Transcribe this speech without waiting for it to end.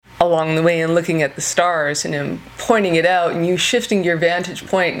along the way and looking at the stars and him pointing it out and you shifting your vantage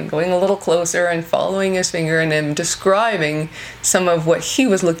point and going a little closer and following his finger and him describing some of what he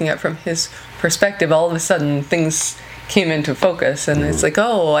was looking at from his perspective, all of a sudden things came into focus and it's like,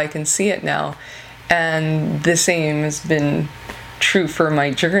 oh, I can see it now. And the same has been true for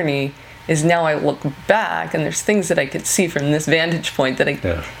my journey, is now I look back and there's things that I could see from this vantage point that I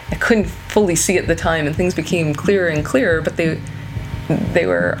couldn't fully see at the time, and things became clearer and clearer, but they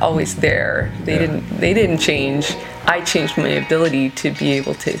were always there. They didn't change. I changed my ability to be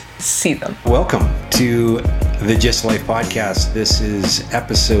able to see them. Welcome to the Just Life podcast. This is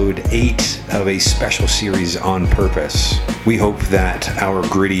episode 8 of a special series on purpose. We hope that our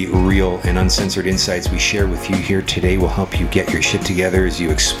gritty, real, and uncensored insights we share with you here today will help you get your shit together as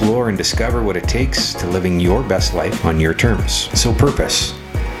you explore and discover what it takes to living your best life on your terms. So purpose,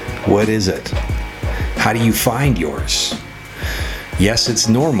 what is it? How do you find yours? Yes, it's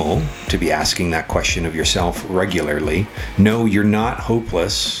normal to be asking that question of yourself regularly. No, you're not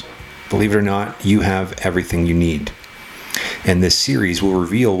hopeless. Believe it or not, you have everything you need. And this series will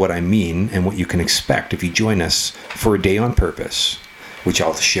reveal what I mean and what you can expect if you join us for a day on purpose, which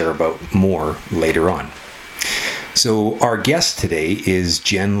I'll share about more later on. So our guest today is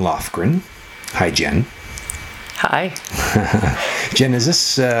Jenn Lofgren. Hi, Jenn. Hi. Jenn, is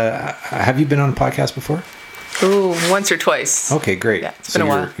this, have you been on a podcast before? Ooh, once or twice. Okay, great. Yeah, it's been a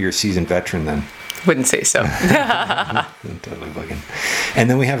while. You're a seasoned veteran then. Wouldn't say so. Totally bugging. And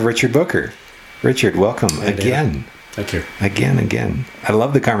then we have Richard Booker. Richard, welcome. Hi, again. Thank you. Again. I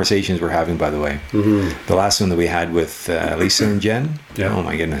love the conversations we're having, by the way. Mm-hmm. The last one that we had with Lisa and Jenn. Yeah. Oh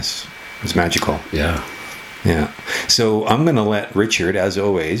my goodness. It was magical. Yeah. So I'm going to let Richard, as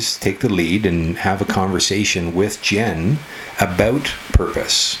always, take the lead and have a conversation with Jenn about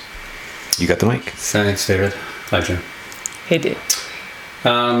purpose. You got the mic. Thanks, David. Hi, Jim. Hey, Dave.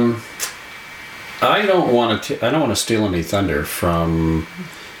 I don't want to steal any thunder from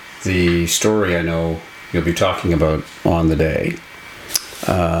the story I know you'll be talking about on the day.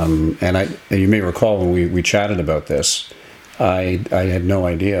 And you may recall when we chatted about this, I had no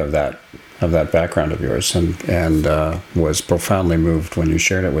idea of that background of yours, and was profoundly moved when you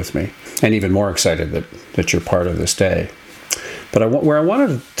shared it with me, and even more excited that you're part of this day. But where I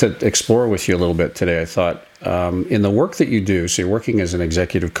wanted to explore with you a little bit today, I thought, in the work that you do, so you're working as an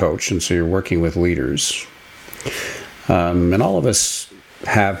executive coach, and so you're working with leaders, and all of us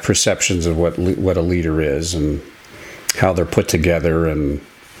have perceptions of what a leader is and how they're put together and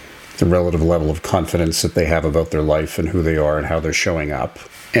the relative level of confidence that they have about their life and who they are and how they're showing up.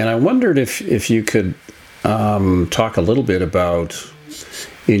 And I wondered if you could talk a little bit about,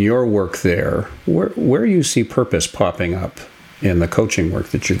 in your work there, where you see purpose popping up in the coaching work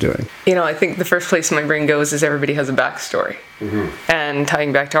that you're doing. I think the first place my brain goes is everybody has a backstory. Mm-hmm. And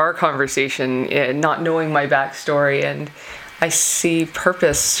tying back to our conversation, not knowing my backstory, and I see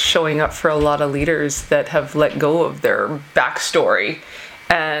purpose showing up for a lot of leaders that have let go of their backstory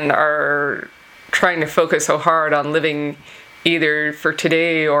and are trying to focus so hard on living either for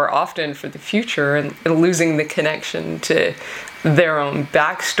today or often for the future, and losing the connection to their own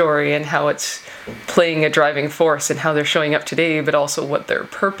backstory and how it's playing a driving force and how they're showing up today, but also what their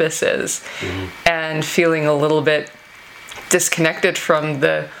purpose is. Mm-hmm. And feeling a little bit disconnected from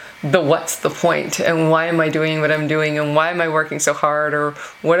the what's the point, and why am I doing what I'm doing, and why am I working so hard, or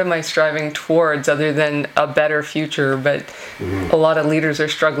what am I striving towards other than a better future. But a lot of leaders are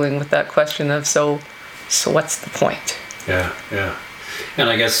struggling with that question of so what's the point? Yeah. And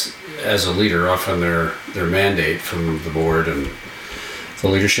I guess as a leader, often their mandate from the board and the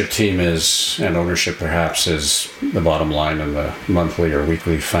leadership team is, and ownership perhaps, is the bottom line and the monthly or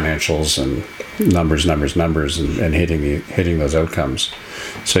weekly financials and numbers and hitting those outcomes.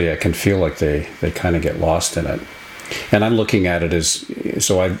 So yeah, it can feel like they kind of get lost in it. And I'm looking at it as,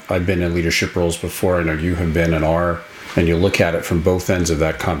 so I've been in leadership roles before. I know you have been and are. And you look at it from both ends of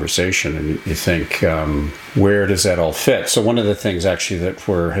that conversation and you think, where does that all fit? So one of the things actually that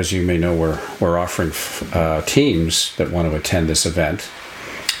as you may know, we're offering teams that want to attend this event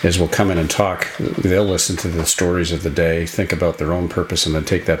is we'll come in and talk. They'll listen to the stories of the day, think about their own purpose, and then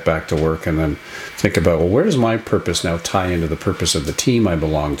take that back to work, and then think about, well, where does my purpose now tie into the purpose of the team I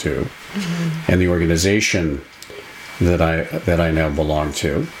belong to, and the organization that I now belong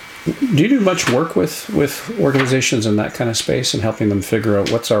to. Do you do much work with organizations in that kind of space and helping them figure out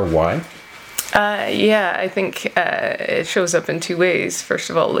what's our why? Yeah, I think it shows up in two ways.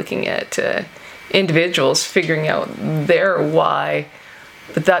 First of all, looking at individuals figuring out their why,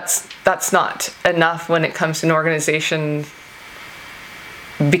 but that's not enough when it comes to an organization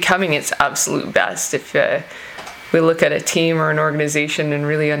becoming its absolute best. If we look at a team or an organization and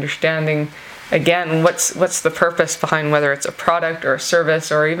really understanding, again, what's the purpose behind whether it's a product or a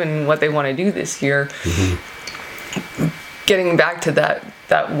service or even what they want to do this year. Getting back to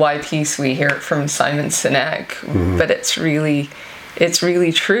that why piece, we hear it from Simon Sinek, but it's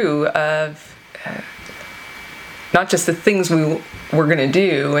really true of not just the things we're going to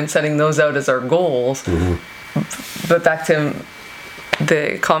do and setting those out as our goals, but back to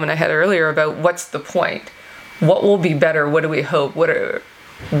the comment I had earlier about what's the point? What will be better? What do we hope? What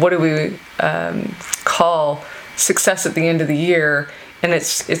do we call success at the end of the year? And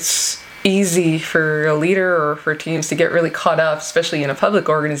it's easy for a leader or for teams to get really caught up, especially in a public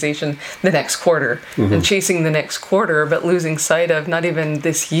organization, the next quarter and chasing the next quarter, but losing sight of not even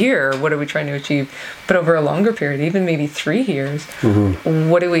this year, what are we trying to achieve, but over a longer period, even maybe 3 years.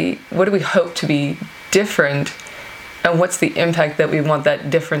 What do we hope to be different, and what's the impact that we want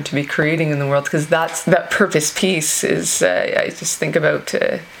that different to be creating in the world? Because that purpose piece is, I just think about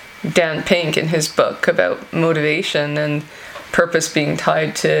Dan Pink in his book about motivation and purpose being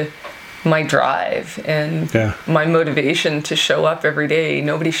tied to my drive and my motivation to show up every day.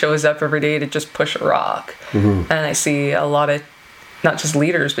 Nobody shows up every day to just push a rock. And I see a lot of, not just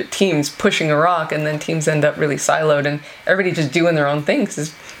leaders, but teams pushing a rock, and then teams end up really siloed and everybody just doing their own thing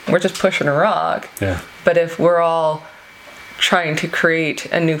because we're just pushing a rock. But if we're all trying to create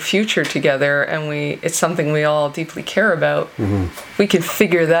a new future together and it's something we all deeply care about, we can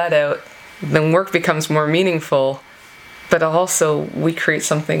figure that out, then work becomes more meaningful. But also, we create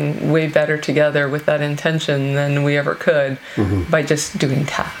something way better together with that intention than we ever could by just doing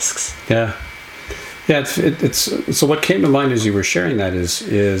tasks. Yeah. It's so what came to mind as you were sharing that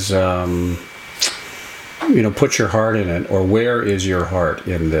is put your heart in it, or where is your heart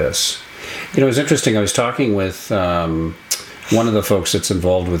in this? It was interesting. I was talking with one of the folks that's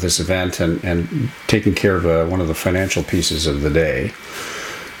involved with this event and taking care of one of the financial pieces of the day.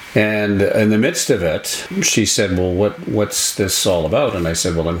 And in the midst of it, she said, well, what's this all about? And I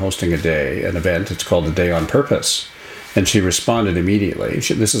said, well, I'm hosting an event. It's called the Day on Purpose. And she responded immediately.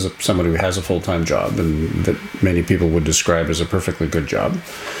 This is somebody who has a full-time job and that many people would describe as a perfectly good job.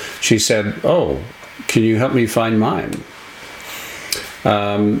 She said, oh, can you help me find mine?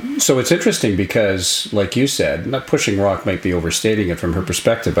 So it's interesting because, like you said, not pushing rock might be overstating it from her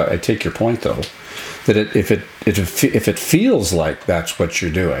perspective. I take your point, though, that if it feels like that's what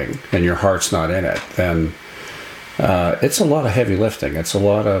you're doing and your heart's not in it, then it's a lot of heavy lifting. It's a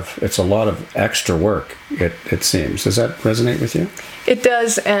lot of extra work. It seems. Does that resonate with you? It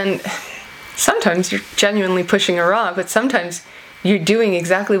does, and sometimes you're genuinely pushing a rock, but sometimes you're doing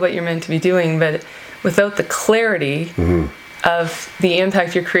exactly what you're meant to be doing, but without the clarity of the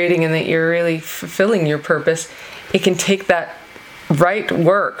impact you're creating and that you're really fulfilling your purpose, it can take that right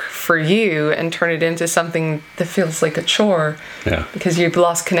work for you and turn it into something that feels like a chore because you've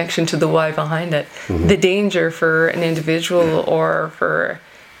lost connection to the why behind it. The danger for an individual or for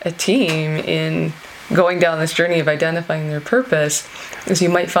a team in going down this journey of identifying their purpose is you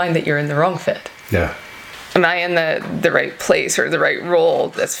might find that you're in the wrong fit. Am I in the right place or the right role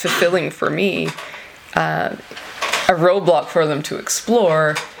that's fulfilling for me? A roadblock for them to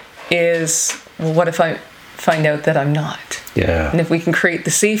explore is, well, what if I find out that I'm not? And if we can create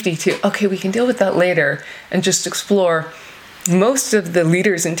the safety to, okay, we can deal with that later and just explore. Most of the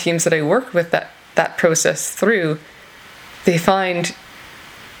leaders and teams that I work with that process through, they find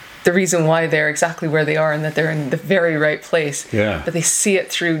the reason why they're exactly where they are and that they're in the very right place. But they see it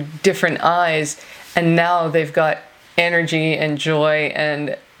through different eyes, and now they've got energy and joy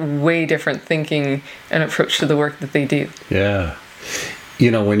and way different thinking and approach to the work that they do.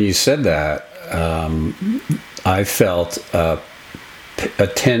 When you said that, I felt a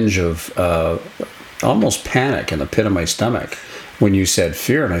tinge of almost panic in the pit of my stomach when you said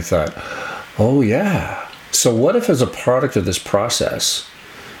fear, and I thought, oh yeah. So what if as a product of this process,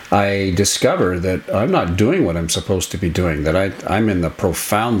 I discover that I'm not doing what I'm supposed to be doing, that I'm in the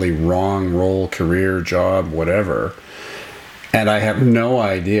profoundly wrong role, career, job, whatever, and I have no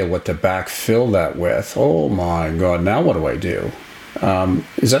idea what to backfill that with. Oh my God, now what do I do?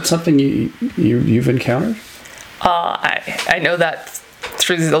 Is that something you've encountered? I know that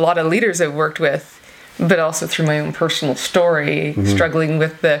through a lot of leaders I've worked with, but also through my own personal story, struggling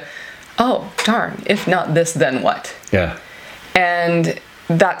with oh darn, if not this, then what? And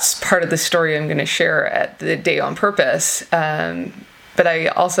that's part of the story I'm going to share at the Day on Purpose. But I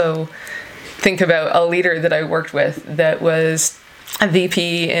also think about a leader that I worked with that was a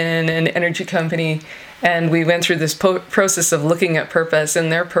VP in an energy company, and we went through this process of looking at purpose,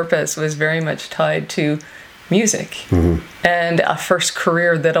 and their purpose was very much tied to music. Mm-hmm. And a first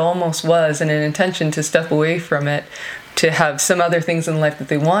career that almost was, and an intention to step away from it, to have some other things in life that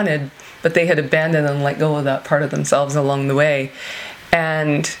they wanted, but they had abandoned and let go of that part of themselves along the way.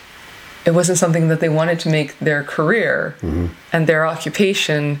 And it wasn't something that they wanted to make their career and their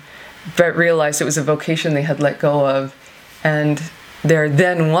occupation, but realized it was a vocation they had let go of. And their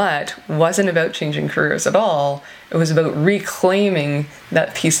then what wasn't about changing careers at all. It was about reclaiming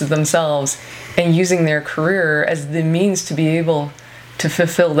that piece of themselves and using their career as the means to be able to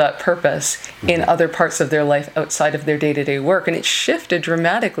fulfill that purpose in other parts of their life outside of their day-to-day work. And it shifted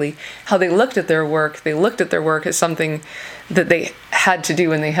dramatically how they looked at their work. They looked at their work as something that they had to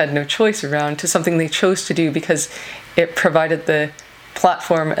do and they had no choice around, to something they chose to do because it provided the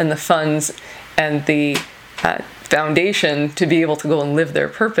platform and the funds and the foundation to be able to go and live their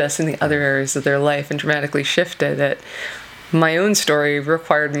purpose in the other areas of their life, and dramatically shifted it. My own story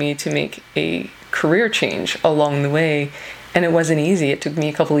required me to make a career change along the way, and it wasn't easy. It took me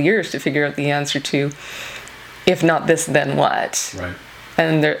a couple of years to figure out the answer to, if not this, then what? Right.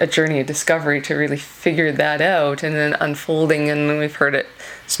 And a journey of discovery to really figure that out, and then unfolding, and we've heard it,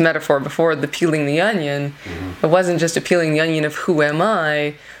 this metaphor before, the peeling the onion. It wasn't just a peeling the onion of who am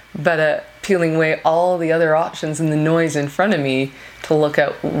I, but a peeling away all the other options and the noise in front of me to look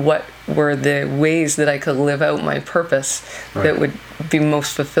at what were the ways that I could live out my purpose that would be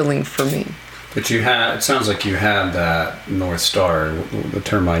most fulfilling for me. But it sounds like you had that North Star, the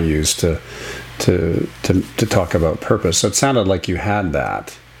term I use to talk about purpose. So it sounded like you had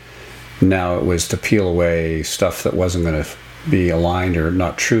that. Now it was to peel away stuff that wasn't going to be aligned or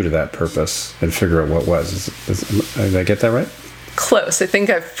not true to that purpose and figure out what was. Did I get that right? Close. I think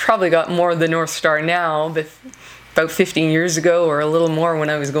I've probably got more of the North Star now, but about 15 years ago or a little more when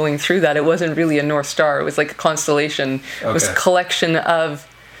I was going through that, it wasn't really a North Star. It was like a constellation. Okay. It was a collection of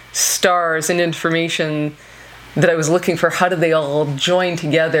stars and information that I was looking for. How did they all join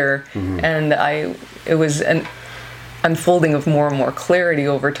together? And it was an unfolding of more and more clarity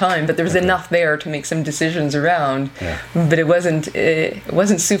over time, but there was enough there to make some decisions around. But it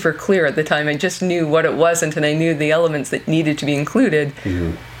wasn't super clear at the time. I just knew what it wasn't, and I knew the elements that needed to be included,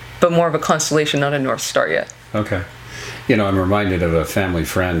 but more of a constellation, not a North Star yet. Okay. I'm reminded of a family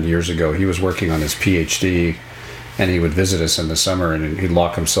friend years ago. He was working on his PhD, and he would visit us in the summer, and he'd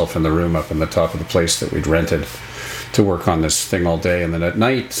lock himself in the room up on the top of the place that we'd rented to work on this thing all day, and then at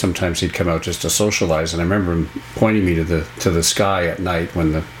night sometimes he'd come out just to socialize. And I remember him pointing me to the sky at night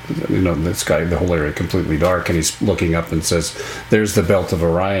when the sky, the whole area completely dark, and he's looking up and says, "There's the belt of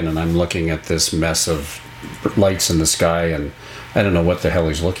Orion," and I'm looking at this mess of lights in the sky, and I don't know what the hell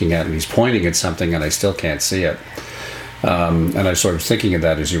he's looking at, and he's pointing at something and I still can't see it. And I was sort of thinking of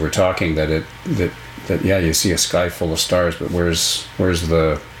that as you were talking, that you see a sky full of stars, but where's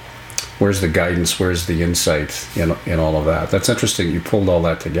the guidance, where's the insight in all of that? That's interesting. You pulled all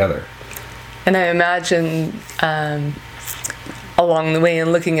that together. And I imagine along the way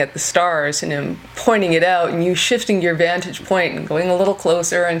and looking at the stars and him pointing it out and you shifting your vantage point and going a little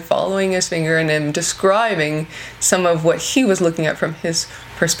closer and following his finger and him describing some of what he was looking at from his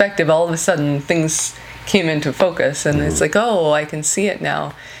perspective, all of a sudden things came into focus, and it's like, oh, I can see it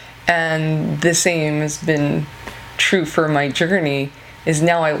now. And the same has been true for my journey, is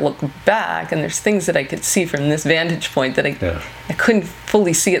now I look back and there's things that I could see from this vantage point that I couldn't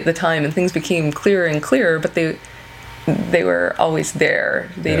fully see at the time, and things became clearer and clearer, but they were always there.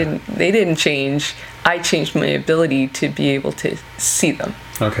 They didn't change. I changed my ability to be able to see them.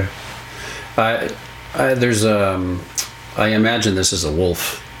 Okay. I imagine this is a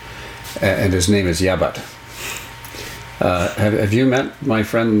wolf, and his name is Yabat. Have you met my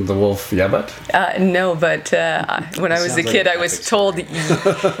friend the wolf Yabat? No, but when I was a kid, I was told as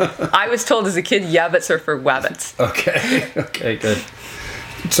a kid, Yabbits are for wabbits. Okay, good.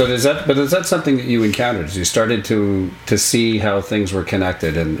 So is that something that you encountered as you started to see how things were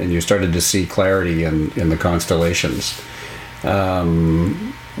connected, and you started to see clarity in the constellations?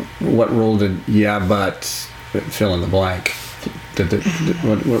 What role did Yabat fill in the blank?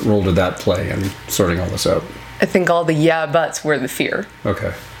 What role did that play in sorting all this out? I think all the yeah buts were the fear.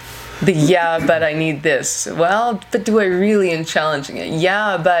 Okay. The yeah, but I need this. Well, but do I really, in challenging it?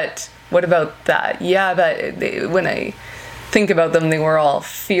 Yeah, but what about that? Yeah, but when I think about them, they were all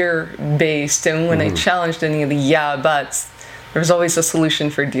fear-based. And when I challenged any of the yeah buts, there was always a solution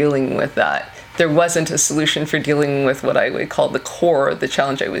for dealing with that. There wasn't a solution for dealing with what I would call the core, the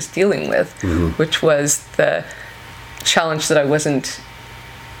challenge I was dealing with, which was the challenge that I wasn't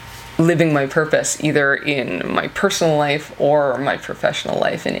living my purpose either in my personal life or my professional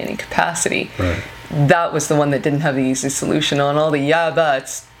life in any capacity. Right. That was the one that didn't have the easy solution on. All the yeah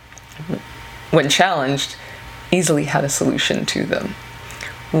buts, when challenged, easily had a solution to them.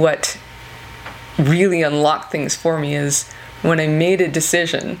 What really unlocked things for me is when I made a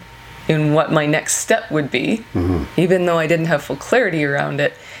decision in what my next step would be, even though I didn't have full clarity around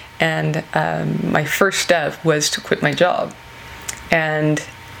it. And my first step was to quit my job. And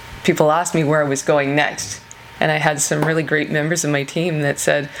people asked me where I was going next. And I had some really great members of my team that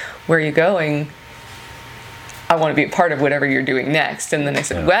said, "Where are you going? I want to be a part of whatever you're doing next." And then I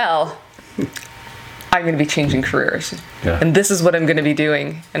said, well, I'm going to be changing careers. Yeah. And this is what I'm going to be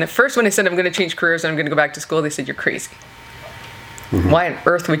doing. And at first when I said I'm going to change careers and I'm going to go back to school, they said, "You're crazy. Why on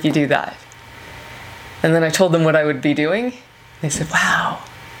earth would you do that?" And then I told them what I would be doing. They said, "Wow,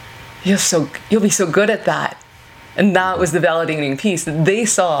 you'll be so good at that." And that was the validating piece. That they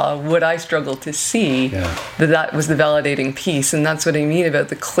saw what I struggled to see, that was the validating piece. And that's what I mean about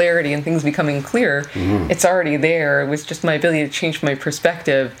the clarity and things becoming clear. It's already there. It was just my ability to change my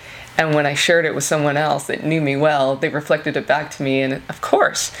perspective. And when I shared it with someone else that knew me well, they reflected it back to me. And of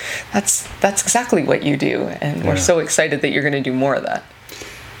course, that's exactly what you do. And we're so excited that you're going to do more of that.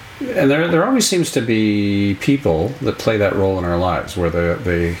 And there always seems to be people that play that role in our lives, where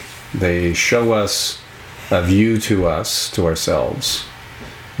they show us a view to us, to ourselves,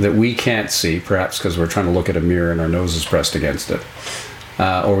 that we can't see, perhaps because we're trying to look at a mirror and our nose is pressed against it,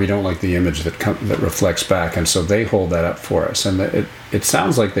 or we don't like the image that reflects back, and so they hold that up for us. And it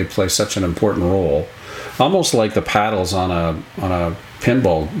sounds like they play such an important role, almost like the paddles on a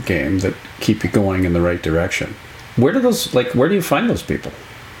pinball game that keep you going in the right direction. Where do you find those people?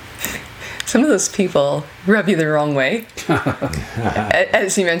 Some of those people rub you the wrong way.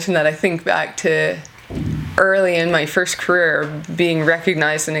 As you mentioned that, I think back to early in my first career, being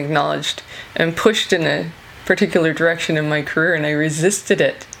recognized and acknowledged and pushed in a particular direction in my career, and I resisted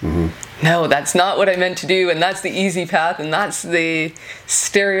it. No, that's not what I meant to do, and that's the easy path, and that's the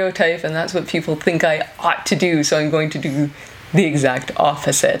stereotype, and that's what people think I ought to do, so I'm going to do the exact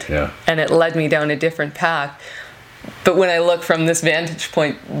opposite. And it led me down a different path. But when I look from this vantage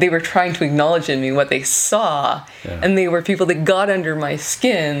point, they were trying to acknowledge in me what they saw, and they were people that got under my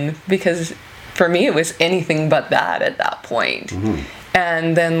skin, because for me it was anything but that at that point.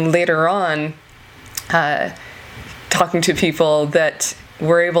 And then later on, talking to people that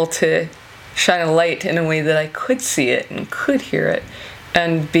were able to shine a light in a way that I could see it and could hear it,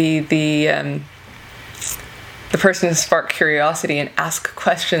 and be the person to spark curiosity and ask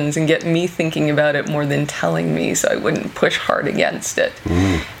questions and get me thinking about it more than telling me, so I wouldn't push hard against it.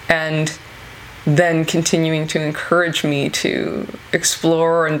 And then continuing to encourage me to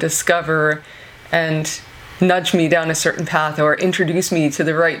explore and discover and nudge me down a certain path, or introduce me to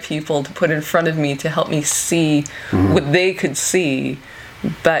the right people to put in front of me to help me see what they could see.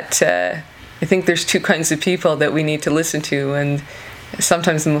 But I think there's two kinds of people that we need to listen to, and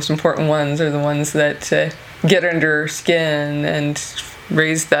sometimes the most important ones are the ones that get under our skin and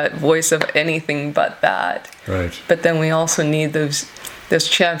raise that voice of anything but that. But then we also need those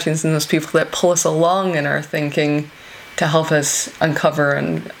champions and those people that pull us along in our thinking to help us uncover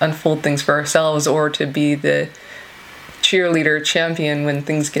and unfold things for ourselves, or to be the cheerleader champion when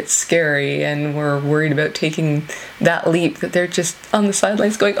things get scary and we're worried about taking that leap, that they're just on the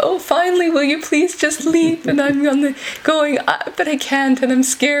sidelines going, "Oh, finally, will you please just leap?" And I'm going, "But I can't, and I'm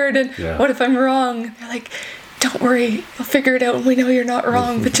scared, and what if I'm wrong?" And they're like, "Don't worry, you'll figure it out, and we know you're not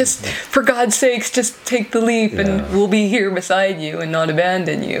wrong, but just, for God's sakes, just take the leap, and we'll be here beside you and not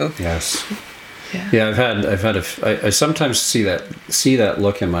abandon you." I sometimes see that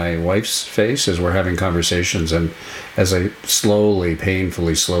look in my wife's face as we're having conversations, and as I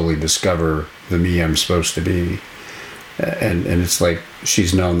painfully slowly discover the me I'm supposed to be, and it's like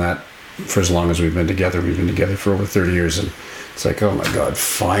she's known that for as long as we've been together. We've been together for over 30 years, and it's like, oh my God,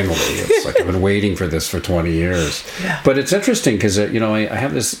 finally. It's like I've been waiting for this for 20 years. But it's interesting because, I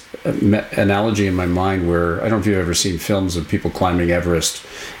have this analogy in my mind where, I don't know if you've ever seen films of people climbing Everest,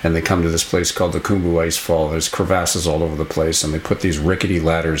 and they come to this place called the Khumbu Icefall. There's crevasses all over the place, and they put these rickety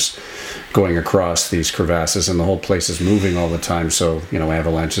ladders going across these crevasses, and the whole place is moving all the time. So,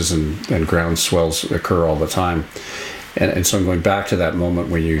 avalanches and ground swells occur all the time. And so I'm going back to that moment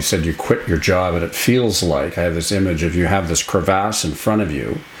when you said you quit your job, and it feels like I have this image of you have this crevasse in front of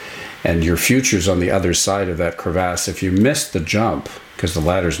you, and your future's on the other side of that crevasse. If you miss the jump because the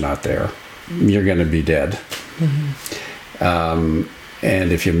ladder's not there, you're going to be dead. And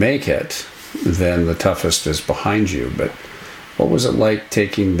if you make it, then the toughest is behind you. But what was it like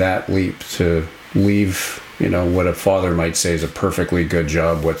taking that leap to leave, what a father might say is a perfectly good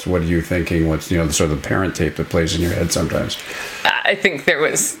job? What are you thinking? What's, the sort of the parent tape that plays in your head sometimes? I think there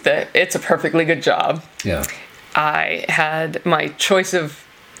was it's a perfectly good job. I had my choice of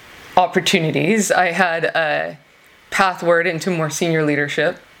opportunities. I had pathward into more senior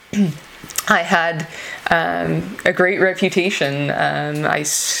leadership, I had a great reputation. I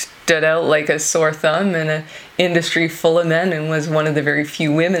stood out like a sore thumb in an industry full of men, and was one of the very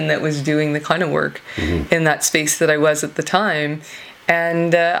few women that was doing the kind of work in that space that I was at the time.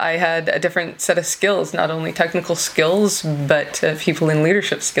 And I had a different set of skills, not only technical skills, but people in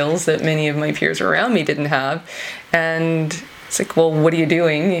leadership skills that many of my peers around me didn't have. And it's like, well, what are you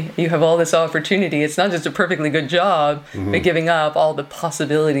doing? You have all this opportunity. It's not just a perfectly good job, but giving up all the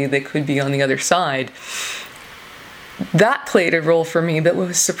possibility that could be on the other side. That played a role for me, but what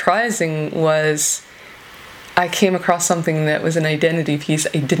was surprising was I came across something that was an identity piece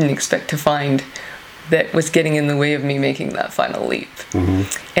I didn't expect to find, that was getting in the way of me making that final leap.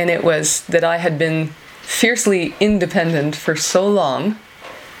 And it was that I had been fiercely independent for so long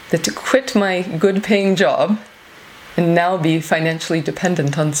that to quit my good paying job and now be financially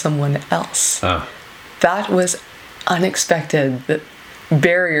dependent on someone else. That was unexpected, the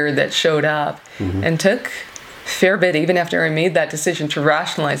barrier that showed up, and took a fair bit, even after I made that decision, to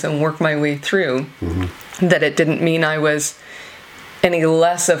rationalize and work my way through, that it didn't mean I was any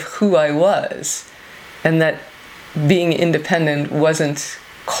less of who I was, and that being independent wasn't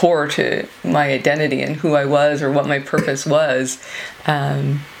core to my identity and who I was or what my purpose was.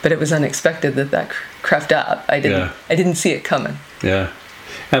 But it was unexpected that crept up. I didn't see it coming. Yeah,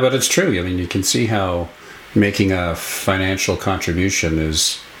 but it's true. I mean, you can see how making a financial contribution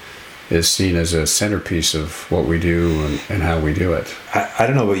is seen as a centerpiece of what we do and how we do it. I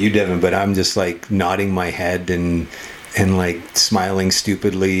don't know about you, Devin, but I'm just like nodding my head and like smiling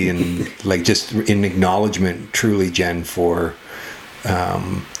stupidly and like just in acknowledgement, truly, Jen, for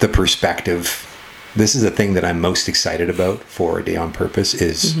the perspective. This is the thing that I'm most excited about for A Day on Purpose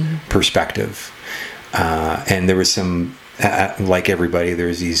is perspective. And there was some, like everybody,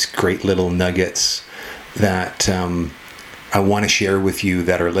 there's these great little nuggets that I want to share with you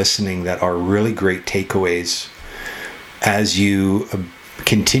that are listening, that are really great takeaways as you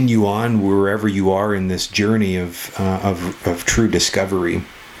continue on wherever you are in this journey of true discovery.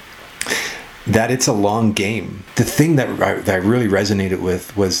 That it's a long game. The thing that I really resonated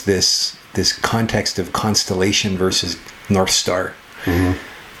with was this context of constellation versus North Star.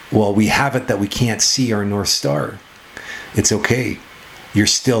 Well, we have it that we can't see our North Star. It's okay. You're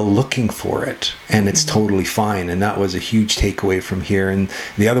still looking for it, and it's totally fine. And that was a huge takeaway from here. And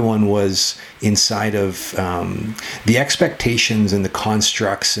the other one was inside of the expectations and the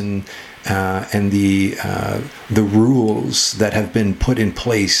constructs and the rules that have been put in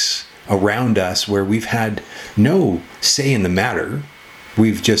place around us, where we've had no say in the matter.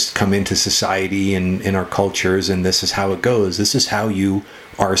 We've just come into society and in our cultures, and this is how it goes. This is how you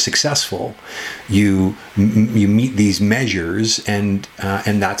are successful. You meet these measures, and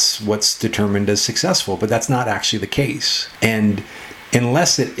that's what's determined as successful. But that's not actually the case. And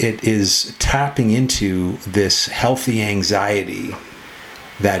unless it is tapping into this healthy anxiety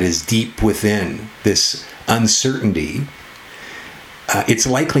that is deep within, this uncertainty, it's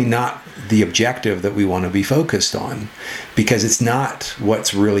likely not the objective that we want to be focused on, because it's not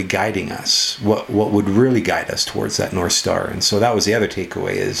what's really guiding us, what would really guide us towards that North Star. And so that was the other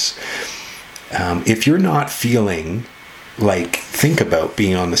takeaway is, if you're not feeling like, think about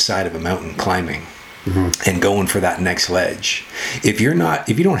being on the side of a mountain climbing and going for that next ledge. If you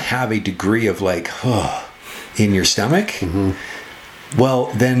don't have a degree of like, in your stomach, well,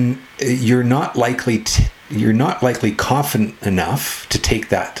 then you're not likely confident enough to take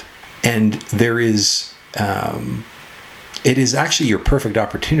that. And there is, it is actually your perfect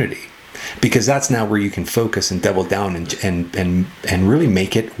opportunity, because that's now where you can focus and double down and really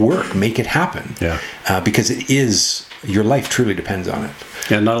make it work, make it happen. Because it is, your life truly depends on it.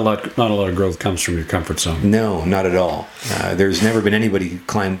 Yeah, not a lot of growth comes from your comfort zone. No, not at all. There's never been anybody who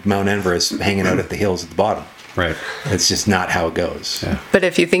climbed Mount Everest hanging out at the hills at the bottom. Right. It's just not how it goes. Yeah. But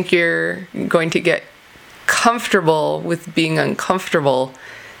if you think you're going to get comfortable with being uncomfortable,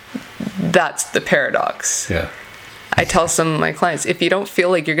 that's the paradox. Yeah. I tell some of my clients, if you don't feel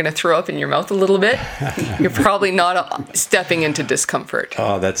like you're going to throw up in your mouth a little bit, you're probably not stepping into discomfort.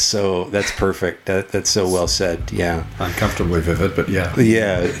 Oh, that's perfect. That's so well said. Yeah. Uncomfortably vivid, but yeah.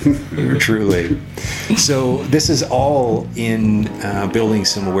 Yeah, truly. So this is all in building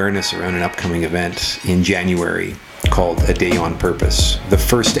some awareness around an upcoming event in January called A Day on Purpose, the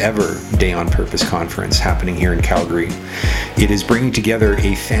first ever Day on Purpose conference happening here in Calgary. It is bringing together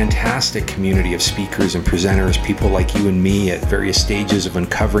a fantastic community of speakers and presenters, people like you and me at various stages of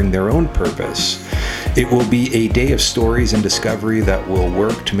uncovering their own purpose. It will be a day of stories and discovery that will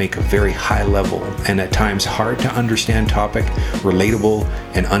work to make a very high level and at times hard to understand topic relatable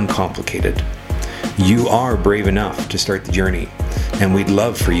and uncomplicated. You are brave enough to start the journey, and we'd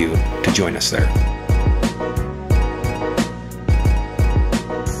love for you to join us there.